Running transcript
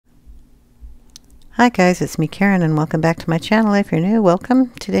Hi guys, it's me Karen and welcome back to my channel. If you're new, welcome.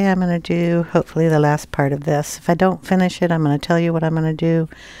 Today I'm going to do hopefully the last part of this. If I don't finish it, I'm going to tell you what I'm going to do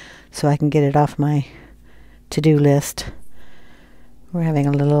so I can get it off my to-do list. We're having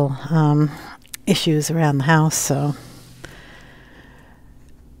a little issues around the house, so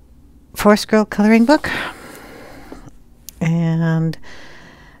Forest Girl coloring book. And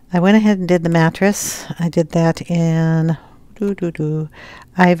I went ahead and did the mattress. I did that in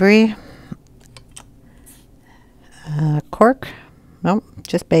Ivory. Cork, nope,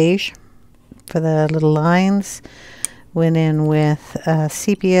 just beige for the little lines. Went in with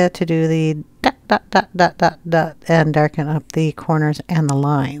sepia to do the dot and darken up the corners and the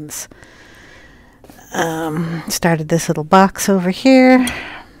lines. Started this little box over here,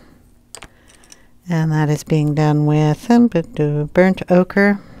 and that is being done with burnt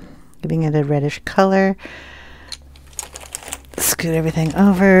ochre, giving it a reddish color. Scoot everything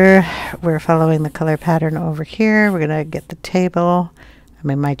over. We're following the color pattern over here. We're gonna get the table. I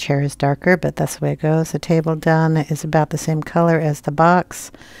mean, my chair is darker, but that's the way it goes. The table done is about the same color as the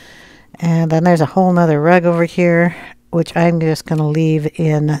box. And then there's a whole nother rug over here, which I'm just gonna leave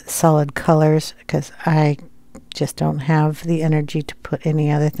in solid colors because I just don't have the energy to put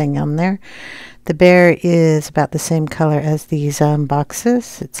any other thing on there. The bear is about the same color as these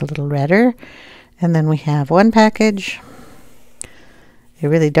boxes. It's a little redder. And then we have one package, a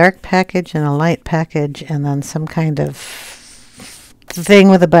really dark package and a light package, and then some kind of thing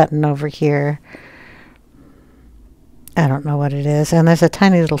with a button over here. I don't know what it is. And there's a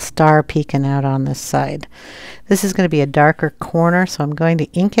tiny little star peeking out on this side. This is going to be a darker corner, so I'm going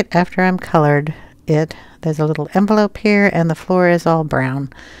to ink it after I'm colored it. There's a little envelope here, and the floor is all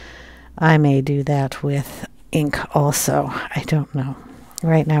brown. I may do that with ink also. I don't know.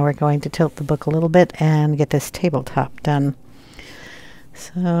 Right now we're going to tilt the book a little bit and get this tabletop done.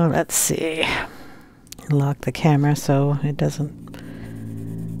 So let's see, lock the camera so it doesn't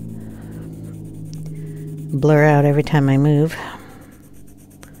blur out every time I move.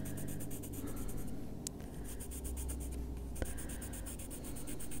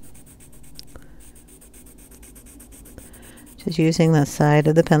 Just using the side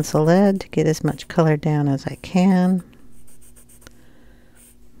of the pencil lead to get as much color down as I can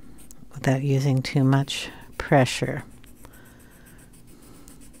without using too much pressure.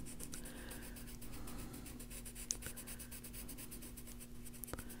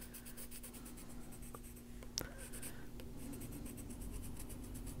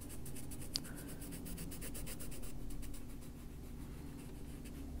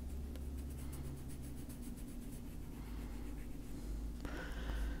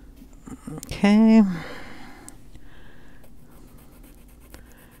 Okay,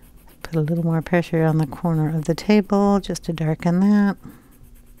 put a little more pressure on the corner of the table just to darken that,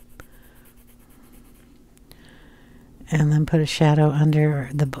 and then put a shadow under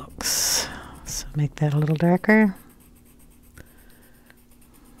the books, so make that a little darker,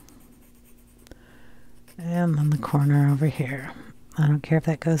 and then the corner over here. I don't care if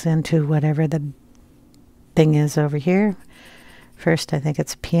that goes into whatever the thing is over here. First I think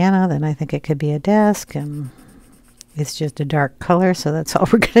it's a piano, then I think it could be a desk, and it's just a dark color, so that's all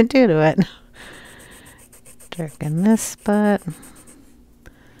we're going to do to it. Darken this spot,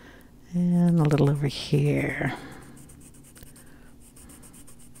 and a little over here.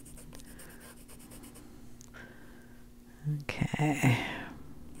 Okay.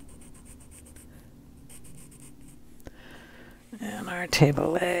 And our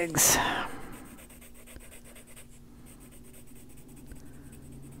table legs.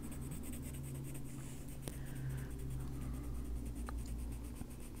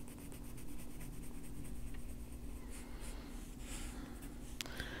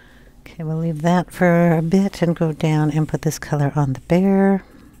 Okay, we'll leave that for a bit and go down and put this color on the bear.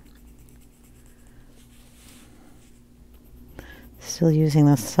 Still using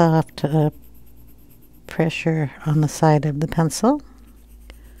the soft pressure on the side of the pencil.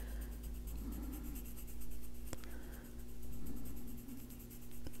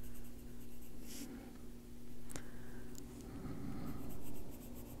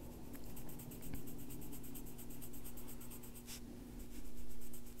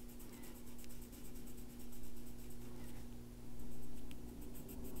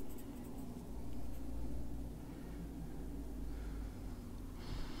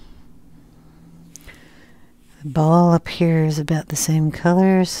 The ball up here is about the same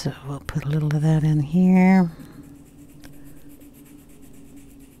color, so we'll put a little of that in here.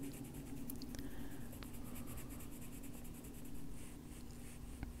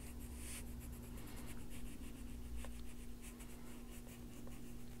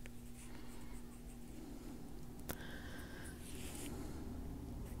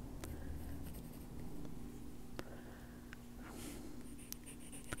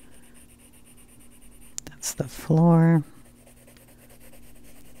 the floor.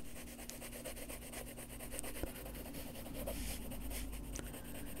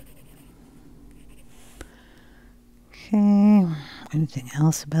 Okay, anything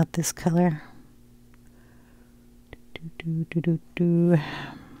else about this color?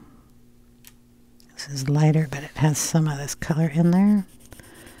 This is lighter, but it has some of this color in there.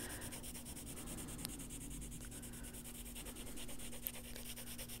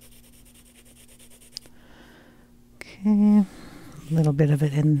 Okay, a little bit of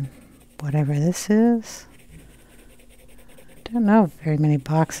it in whatever this is. I don't know very many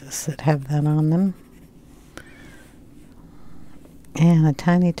boxes that have that on them. And a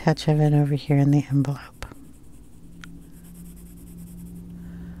tiny touch of it over here in the envelope.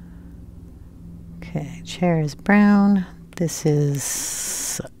 Okay, chair is brown. This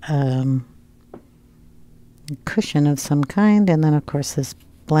is a cushion of some kind, and then of course this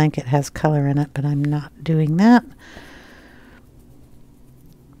blanket has color in it, but I'm not doing that.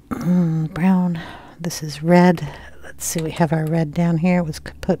 Brown. This is red. Let's see, we have our red down here. It was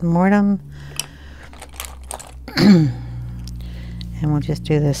Caput Mortem. And we'll just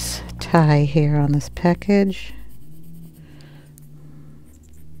do this tie here on this package.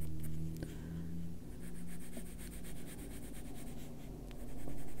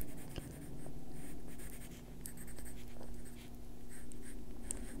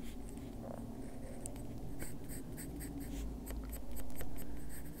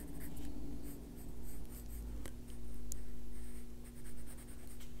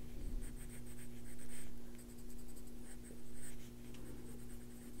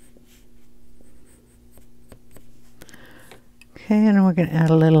 Okay, and we're going to add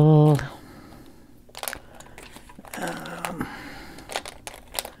a little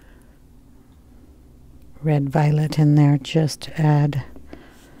red violet in there, just to add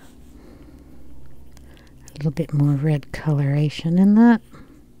a little bit more red coloration in that.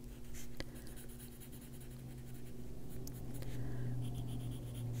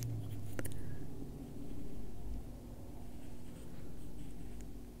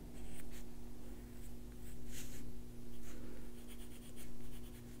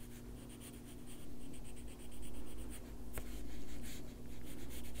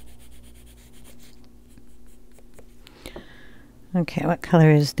 Okay, what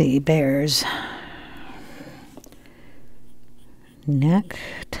color is the bear's neck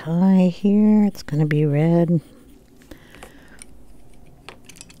tie here? It's going to be red.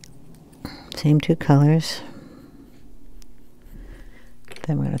 Same two colors.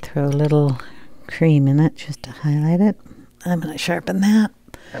 Then we're going to throw a little cream in it just to highlight it. I'm going to sharpen that.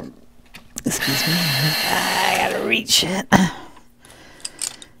 Excuse me. I gotta reach it.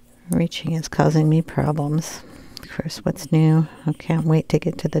 Reaching is causing me problems. First, what's new? I can't wait to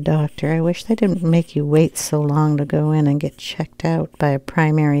get to the doctor. I wish they didn't make you wait so long to go in and get checked out by a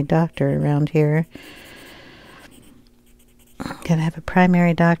primary doctor around here. Gotta have a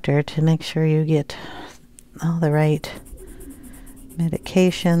primary doctor to make sure you get all the right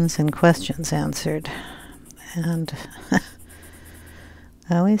medications and questions answered. And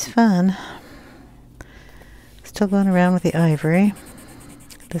always fun. Still going around with the ivory.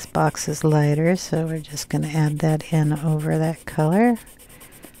 This box is lighter, so we're just going to add that in over that color.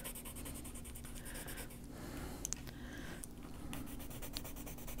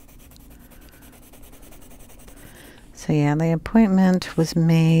 So yeah, the appointment was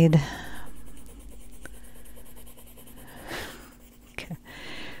made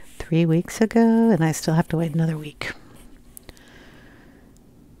 3 weeks ago, and I still have to wait another week.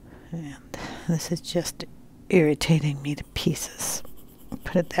 And this is just irritating me to pieces.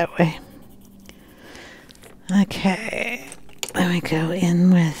 Put it that way. Okay, then we go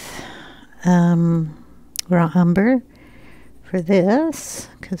in with raw umber for this,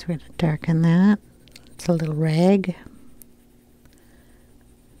 because we're going to darken that. It's a little rag.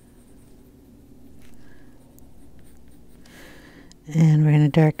 And we're going to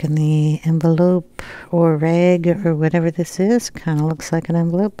darken the envelope or rag or whatever this is. Kind of looks like an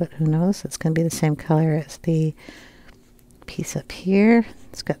envelope, but who knows? It's going to be the same color as the piece up here.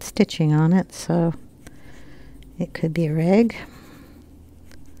 It's got stitching on it, so it could be a rag.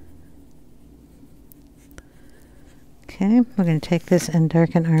 Okay, we're going to take this and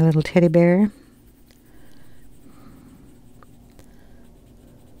darken our little teddy bear.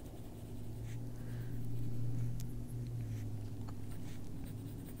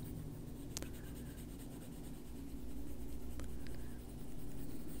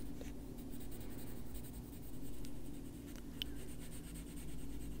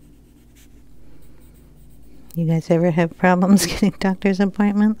 You guys ever have problems getting doctor's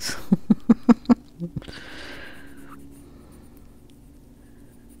appointments?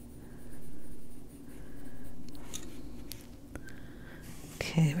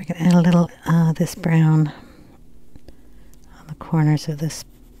 Okay, we're going to add a little this brown on the corners of this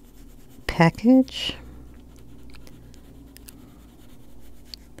package.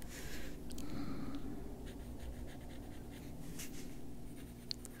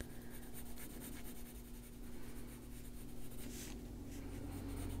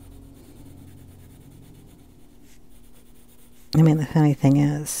 I mean, the funny thing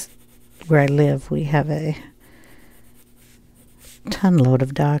is, where I live, we have a ton load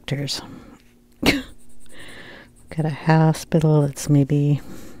of doctors. Got a hospital that's maybe,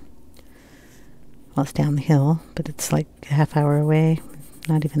 well, it's down the hill, but it's like a half hour away.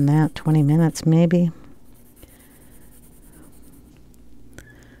 Not even that, 20 minutes maybe.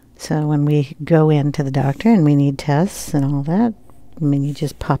 So when we go into the doctor and we need tests and all that, I mean, you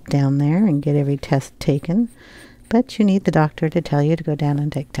just pop down there and get every test taken. But you need the doctor to tell you to go down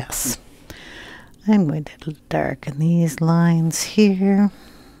and take tests. I'm going to darken these lines here.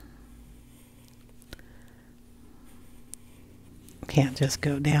 Can't just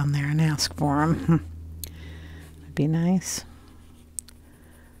go down there and ask for them. Would be nice.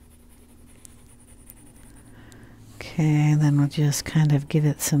 Okay, then we'll just kind of give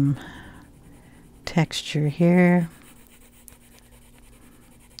it some texture here.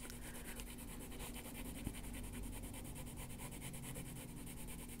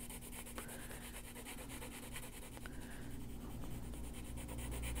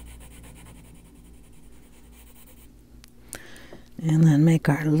 And then make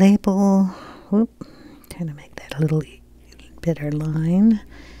our label. Whoop. Trying to make that a little better line.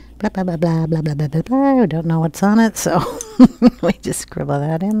 Blah, blah, blah, blah, blah, blah, blah, blah, blah. I don't know what's on it, so we just scribble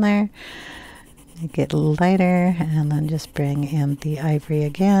that in there. Make it lighter, and then just bring in the ivory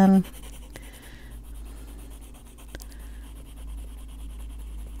again.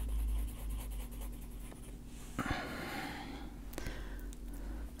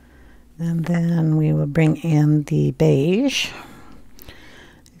 And then we will bring in the beige.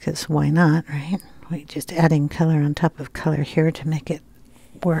 Because why not, right? We're just adding color on top of color here to make it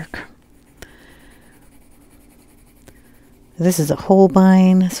work. This is a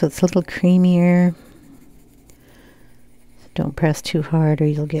Holbein, so it's a little creamier. Don't press too hard or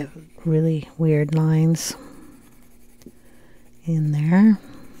you'll get really weird lines in there.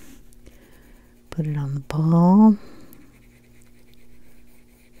 Put it on the ball.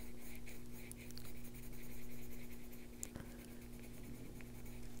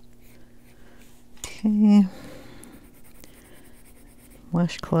 Okay,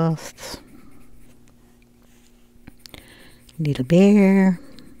 washcloths, little bear,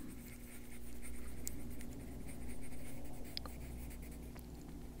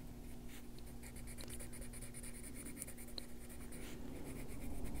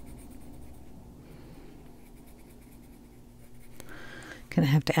 gonna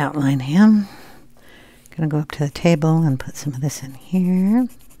have to outline him. Gonna go up to the table and put some of this in here.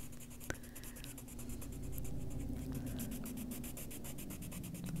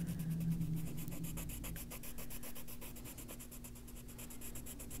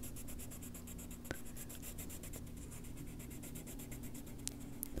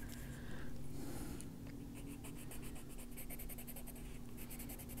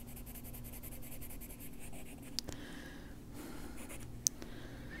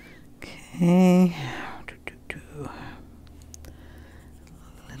 Okay, a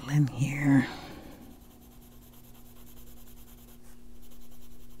little in here.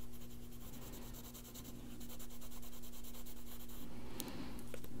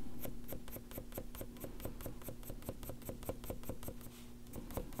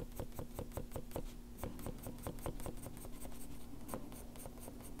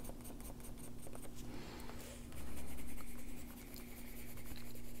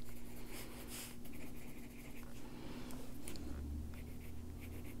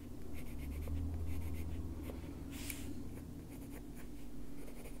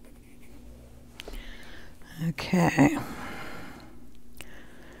 Okay, I'm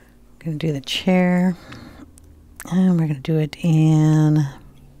going to do the chair, and we're going to do it in a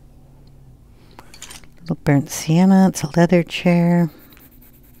little burnt sienna. It's a leather chair.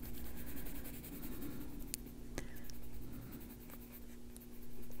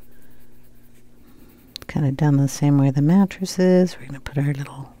 Kind of done the same way the mattress is. We're going to put our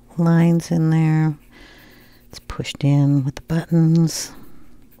little lines in there. It's pushed in with the buttons.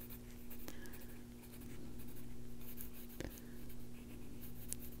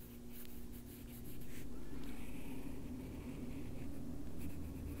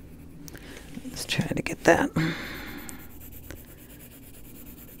 Let's try to get that.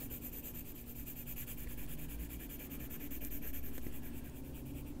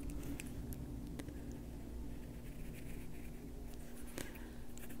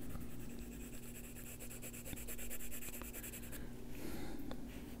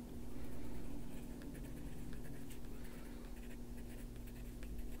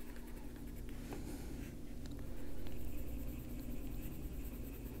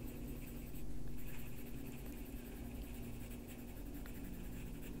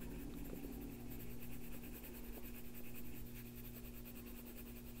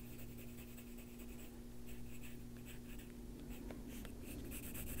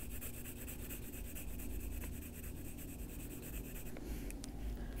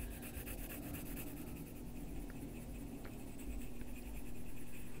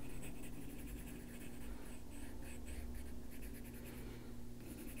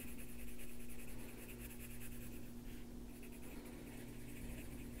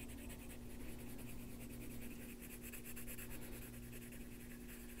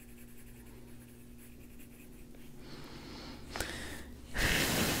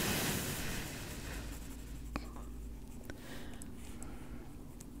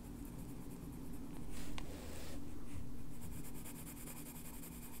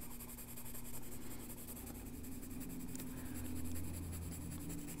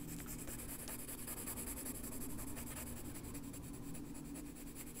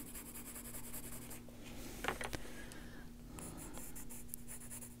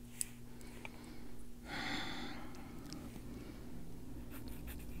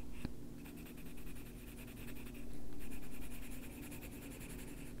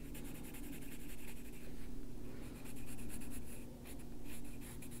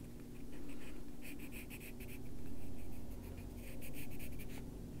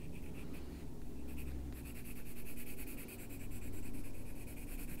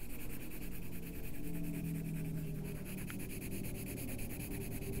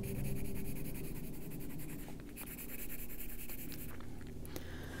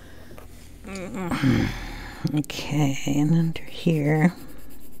 Okay, and under here,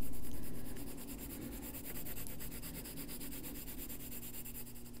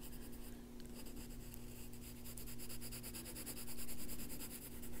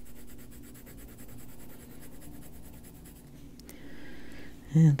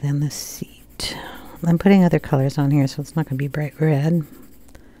 and then the seat. I'm putting other colors on here, so it's not going to be bright red.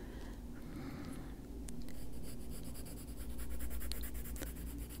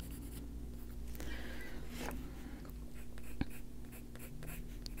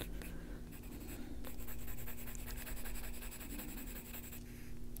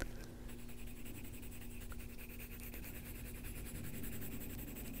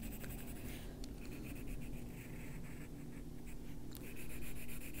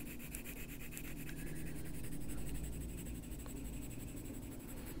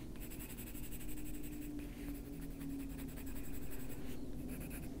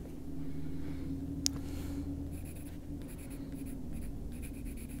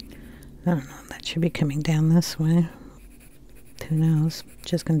 I don't know, that should be coming down this way. Who knows?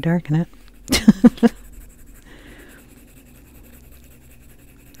 Just gonna darken it.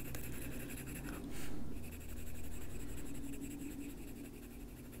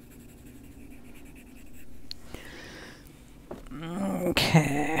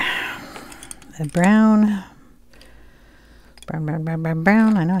 Okay. A brown.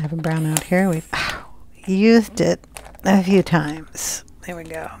 Brown. I know I have a brown out here. We've used it a few times. There we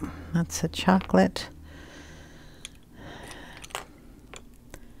go. That's a chocolate.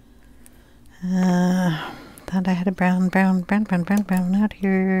 Thought I had a brown out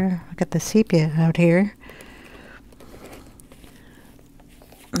here. I got the sepia out here.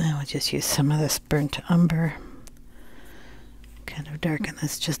 Now we'll just use some of this burnt umber. Kind of darken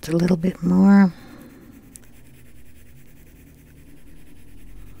this just a little bit more.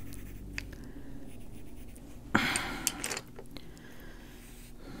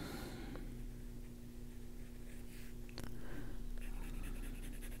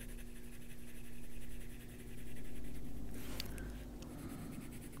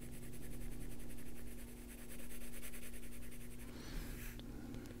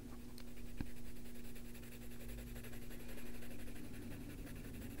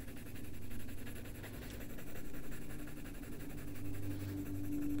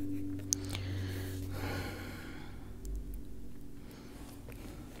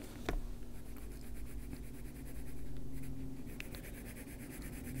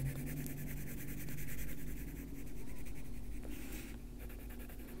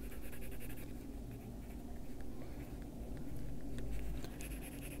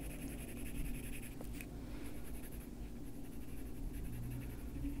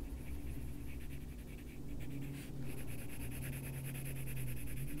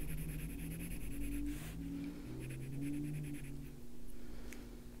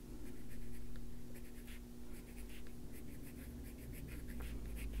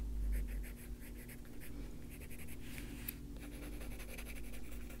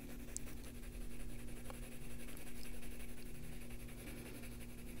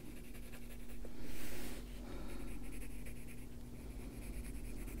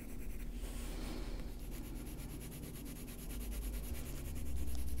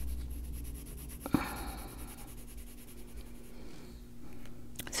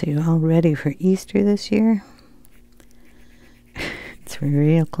 So you all ready for Easter this year? It's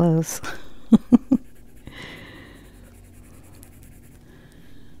real close. I'm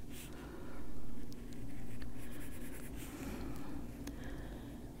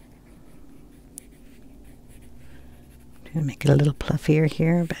going to make it a little pluffier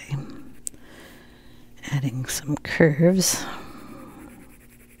here by adding some curves.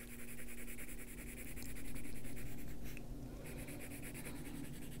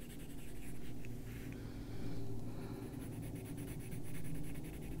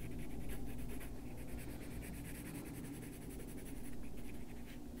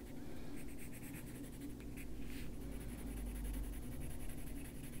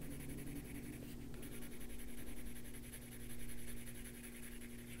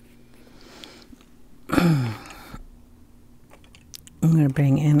 I'm going to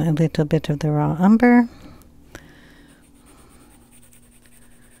bring in a little bit of the raw umber.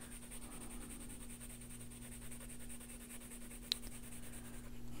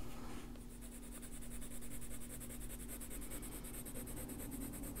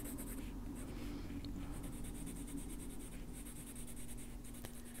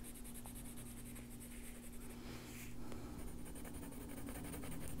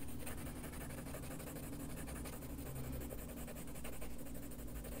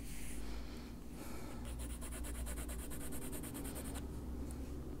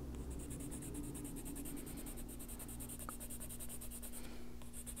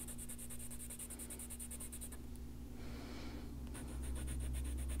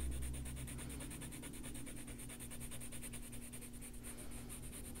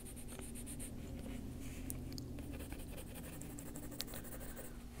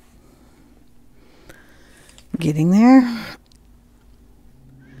 Getting there.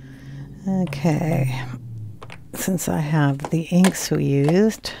 Okay, since I have the inks we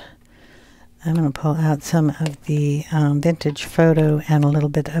used, I'm going to pull out some of the vintage photo and a little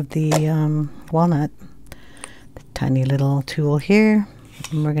bit of the walnut. The tiny little tool here,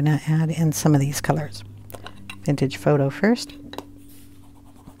 and we're going to add in some of these colors. Vintage photo first.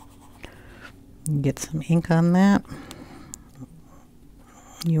 Get some ink on that.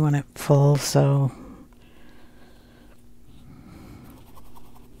 You want it full, so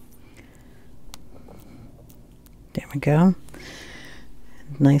there we go.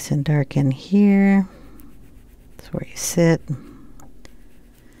 Nice and dark in here. That's where you sit.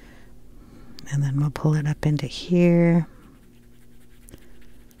 And then we'll pull it up into here.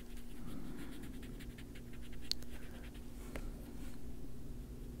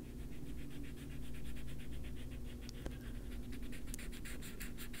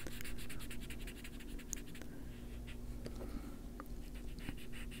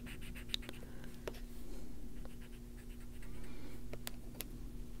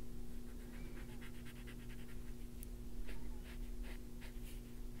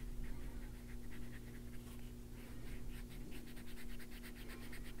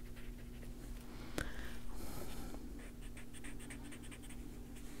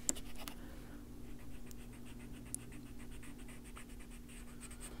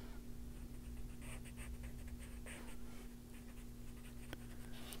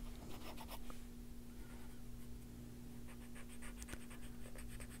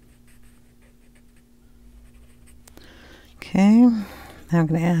 Okay, now I'm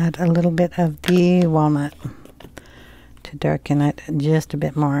going to add a little bit of the walnut to darken it just a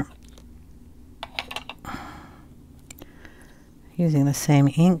bit more. Using the same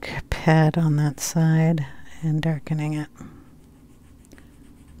ink pad on that side and darkening it.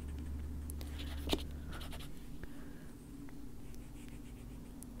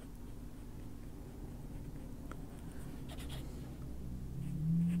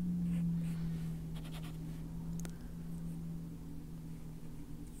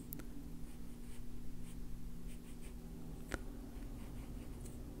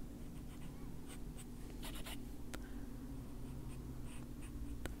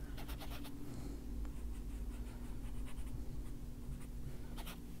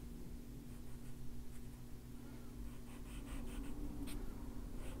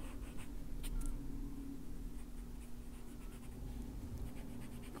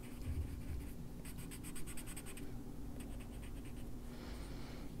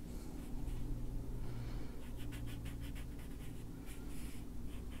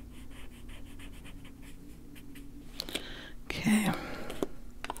 Okay,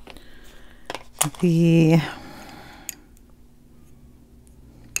 the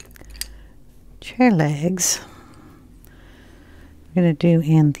chair legs we're going to do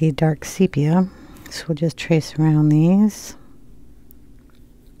in the dark sepia, so we'll just trace around these.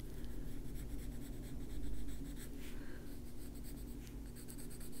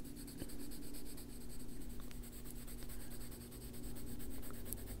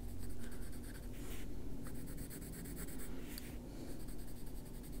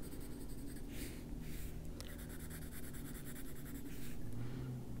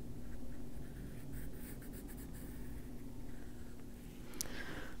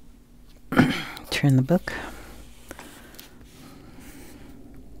 Turn the book.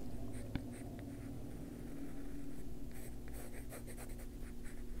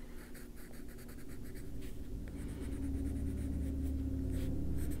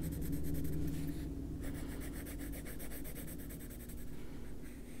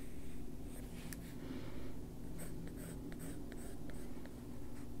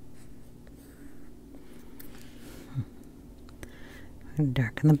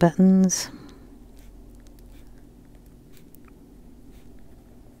 Darken the buttons.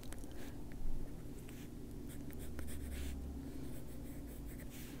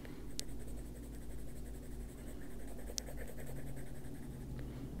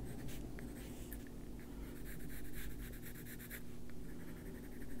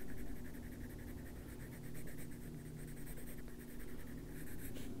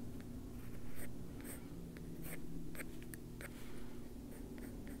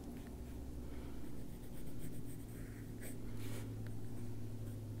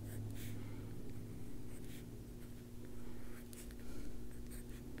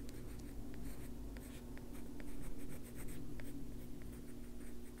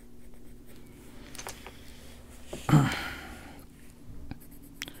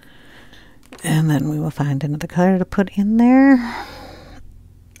 And then we will find another color to put in there.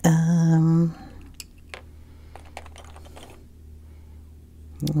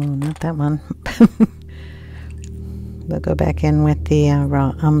 Oh, not that one. We'll go back in with the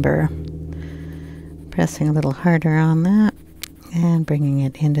raw umber. Pressing a little harder on that and bringing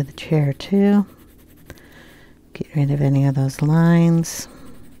it into the chair too. Get rid of any of those lines.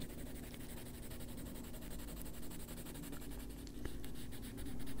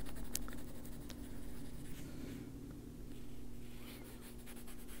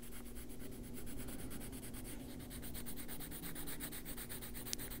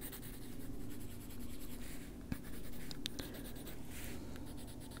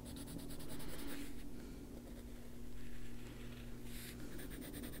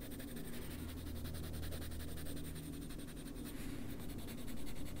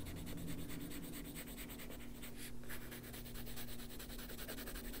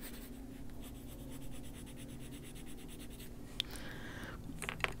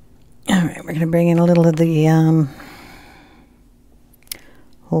 Alright, we're going to bring in a little of the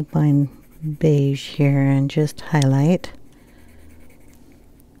Holbein beige here and just highlight.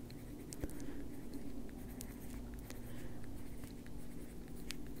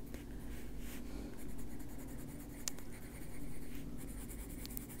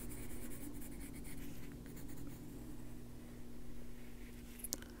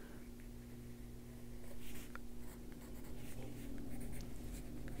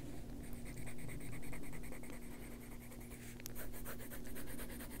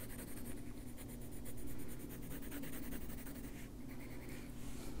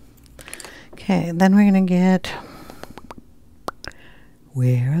 Okay, then we're going to get,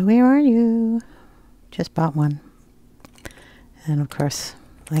 where are you? Just bought one. And of course,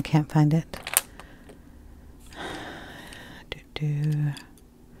 I can't find it.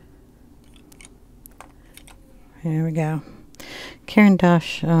 Here we go. Caran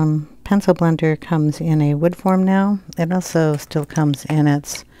d'Ache pencil blender comes in a wood form now. It also still comes in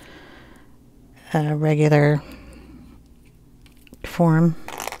its regular form.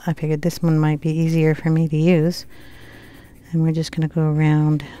 I figured this one might be easier for me to use. And we're just going to go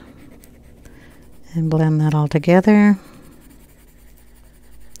around and blend that all together.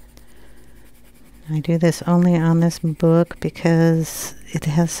 I do this only on this book because it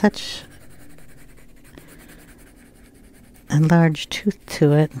has such a large tooth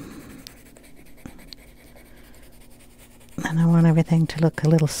to it. And I want everything to look a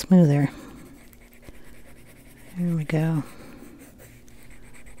little smoother. Here we go.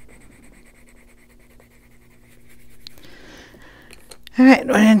 Alright,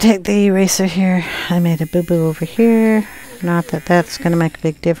 we're going to take the eraser here. I made a boo-boo over here. Not that that's going to make a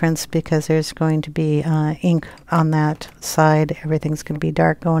big difference because there's going to be ink on that side. Everything's going to be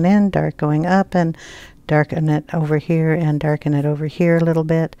dark going in, dark going up, and darken it over here and darken it over here a little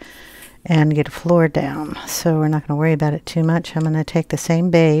bit and get a floor down. So we're not going to worry about it too much. I'm going to take the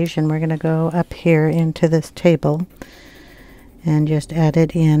same beige and we're going to go up here into this table and just add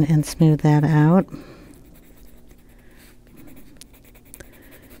it in and smooth that out.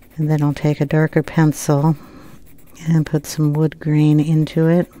 And then I'll take a darker pencil and put some wood grain into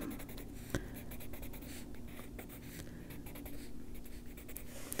it.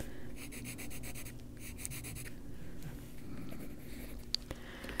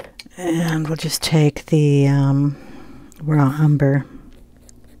 And we'll just take the raw umber.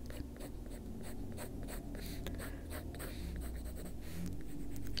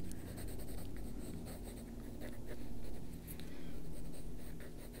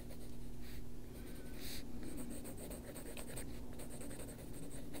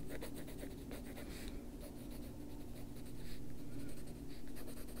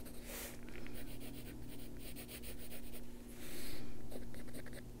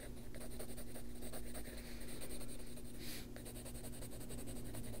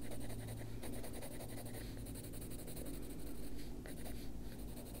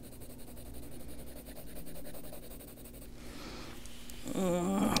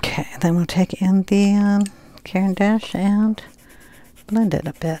 Okay, then we'll take in the Caran d'Ache and blend it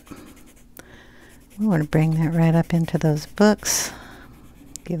a bit. We want to bring that right up into those books.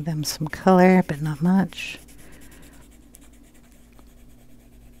 Give them some color, but not much.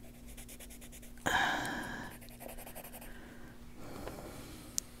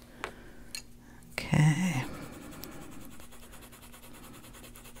 Okay.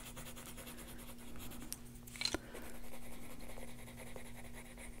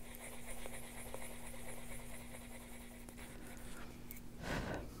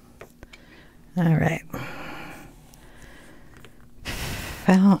 All right.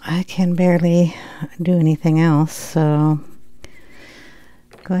 Well, I can barely do anything else, so I'm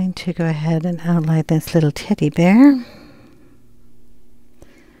going to go ahead and outline this little teddy bear.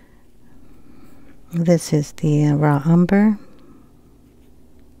 This is the raw umber.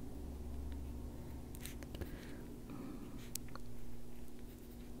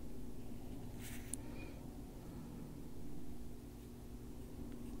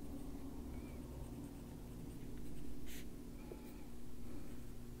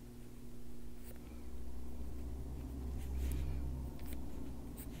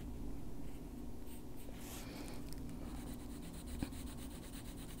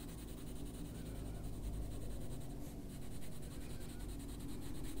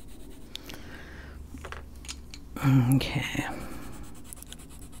 Okay.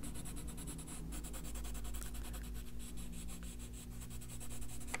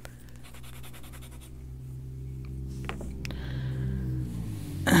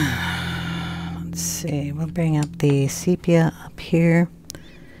 Let's see, we'll bring up the sepia up here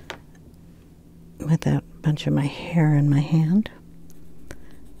with that bunch of my hair in my hand.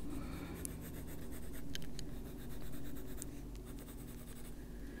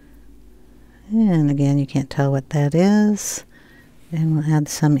 And again, you can't tell what that is. And we'll add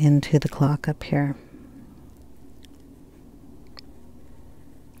some into the clock up here.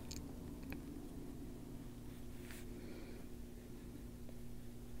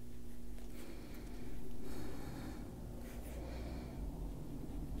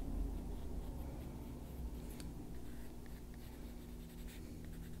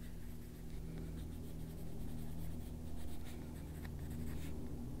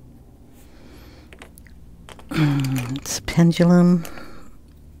 It's a pendulum.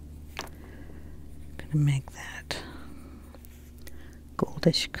 I'm gonna make that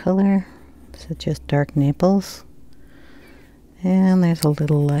goldish color. So just dark Naples. And there's a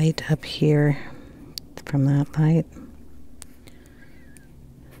little light up here from that light.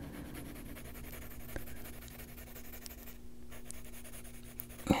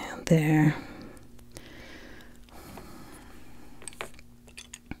 And there.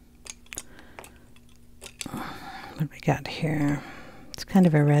 What we got here? It's kind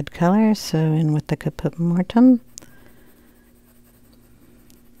of a red color, so in with the caput mortuum.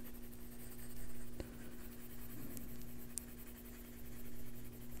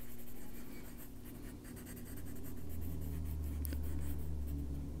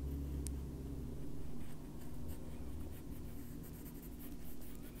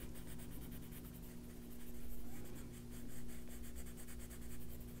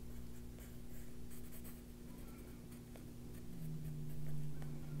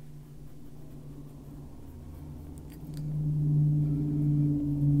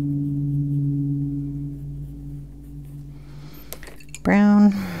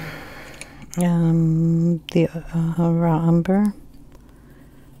 Brown, the raw umber,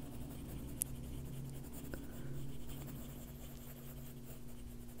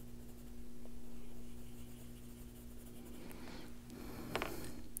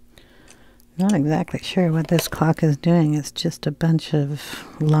 not exactly sure what this clock is doing. It's just a bunch of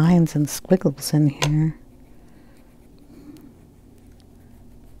lines and squiggles in here.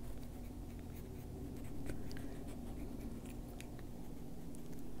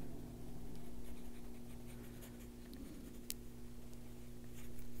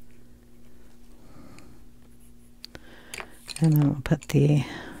 And then we'll put the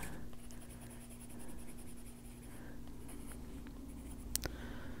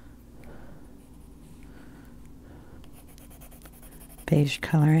beige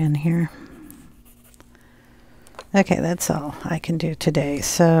color in here. Okay, that's all I can do today.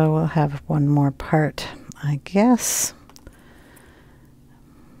 So we'll have one more part, I guess.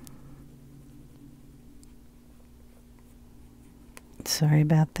 Sorry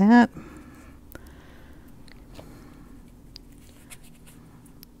about that.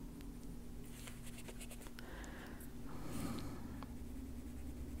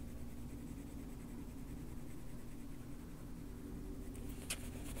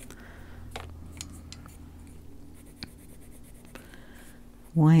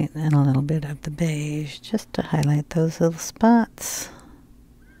 White and a little bit of the beige just to highlight those little spots.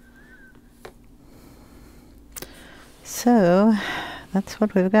 So that's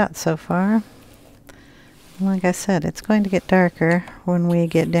what we've got so far. Like I said, it's going to get darker when we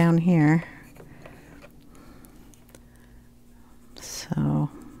get down here. So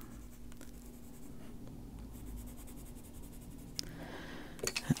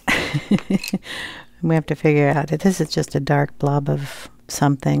we have to figure out if this is just a dark blob of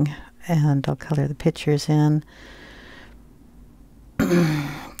something, and I'll color the pictures in.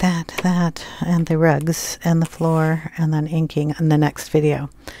 that, and the rugs, and the floor, and then inking in the next video,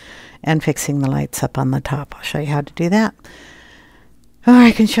 and fixing the lights up on the top. I'll show you how to do that. Or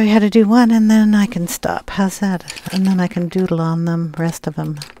I can show you how to do one and then I can stop. How's that? And then I can doodle on them, rest of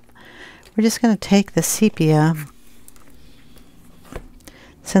them. We're just going to take the sepia,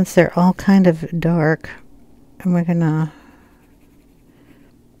 since they're all kind of dark, and we're going to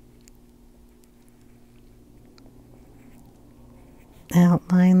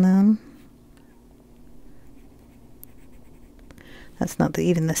outline them. That's not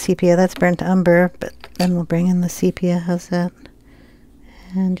even the sepia, that's burnt umber, but then we'll bring in the sepia. How's that?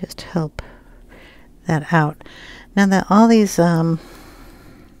 And just help that out. Now that all these are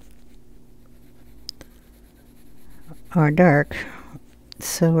dark,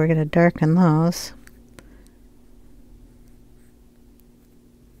 so we're going to darken those.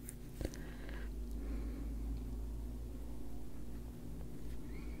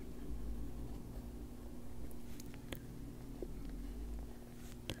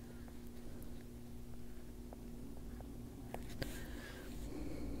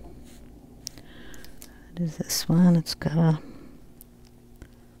 What is this one? It's got a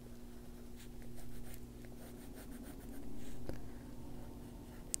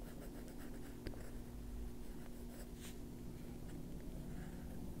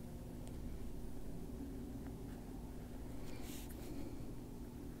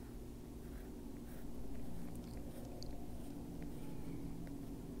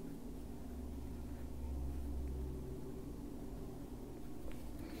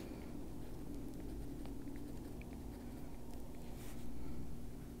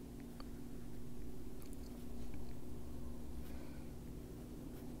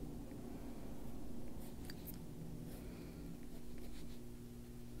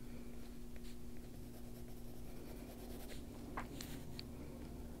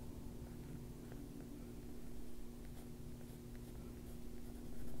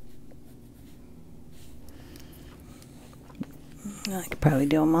I could probably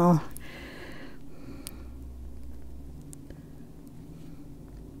do them all.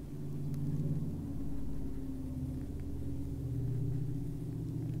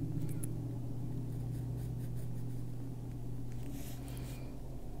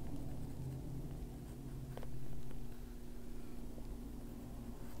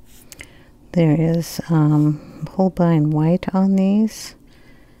 There is Holbein white on these,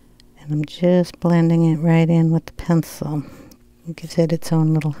 and I'm just blending it right in with the pencil. It gives it its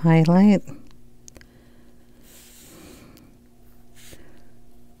own little highlight.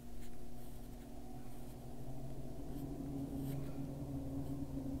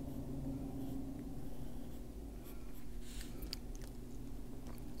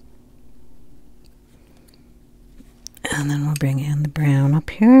 And then we'll bring in the brown up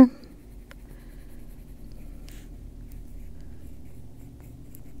here.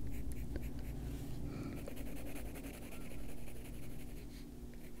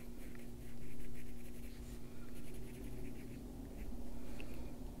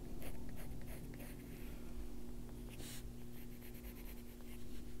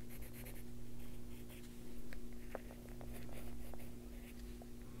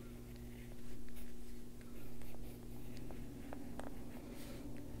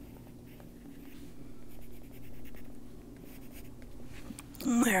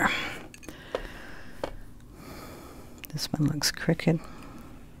 There. This one looks crooked,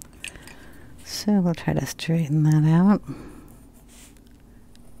 so we'll try to straighten that out.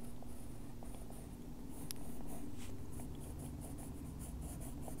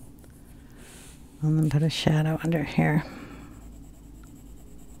 And then put a shadow under here.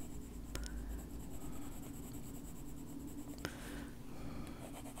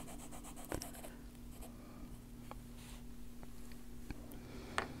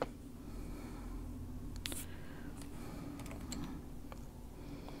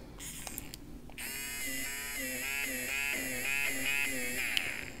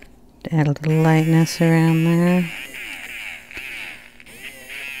 Add a little lightness around there.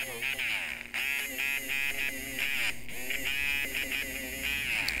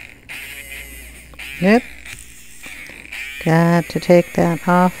 Yep. Got to take that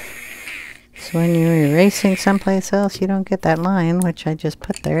off. So when you're erasing someplace else, you don't get that line, which I just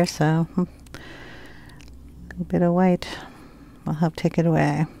put there, so a little bit of white will help take it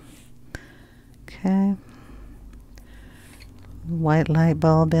away. Okay. White light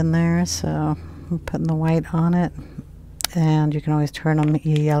bulb in there, so I'm putting the white on it, and you can always turn them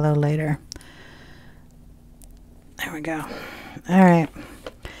yellow later. There we go. All right.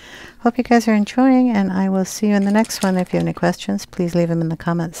 Hope you guys are enjoying, and I will see you in the next one. If you have any questions, please leave them in the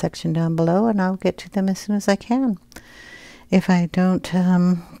comment section down below, and I'll get to them as soon as I can. If I don't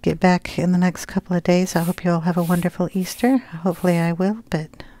get back in the next couple of days, I hope you all have a wonderful Easter. Hopefully I will,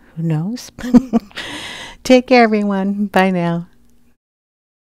 but who knows? Take care, everyone. Bye now.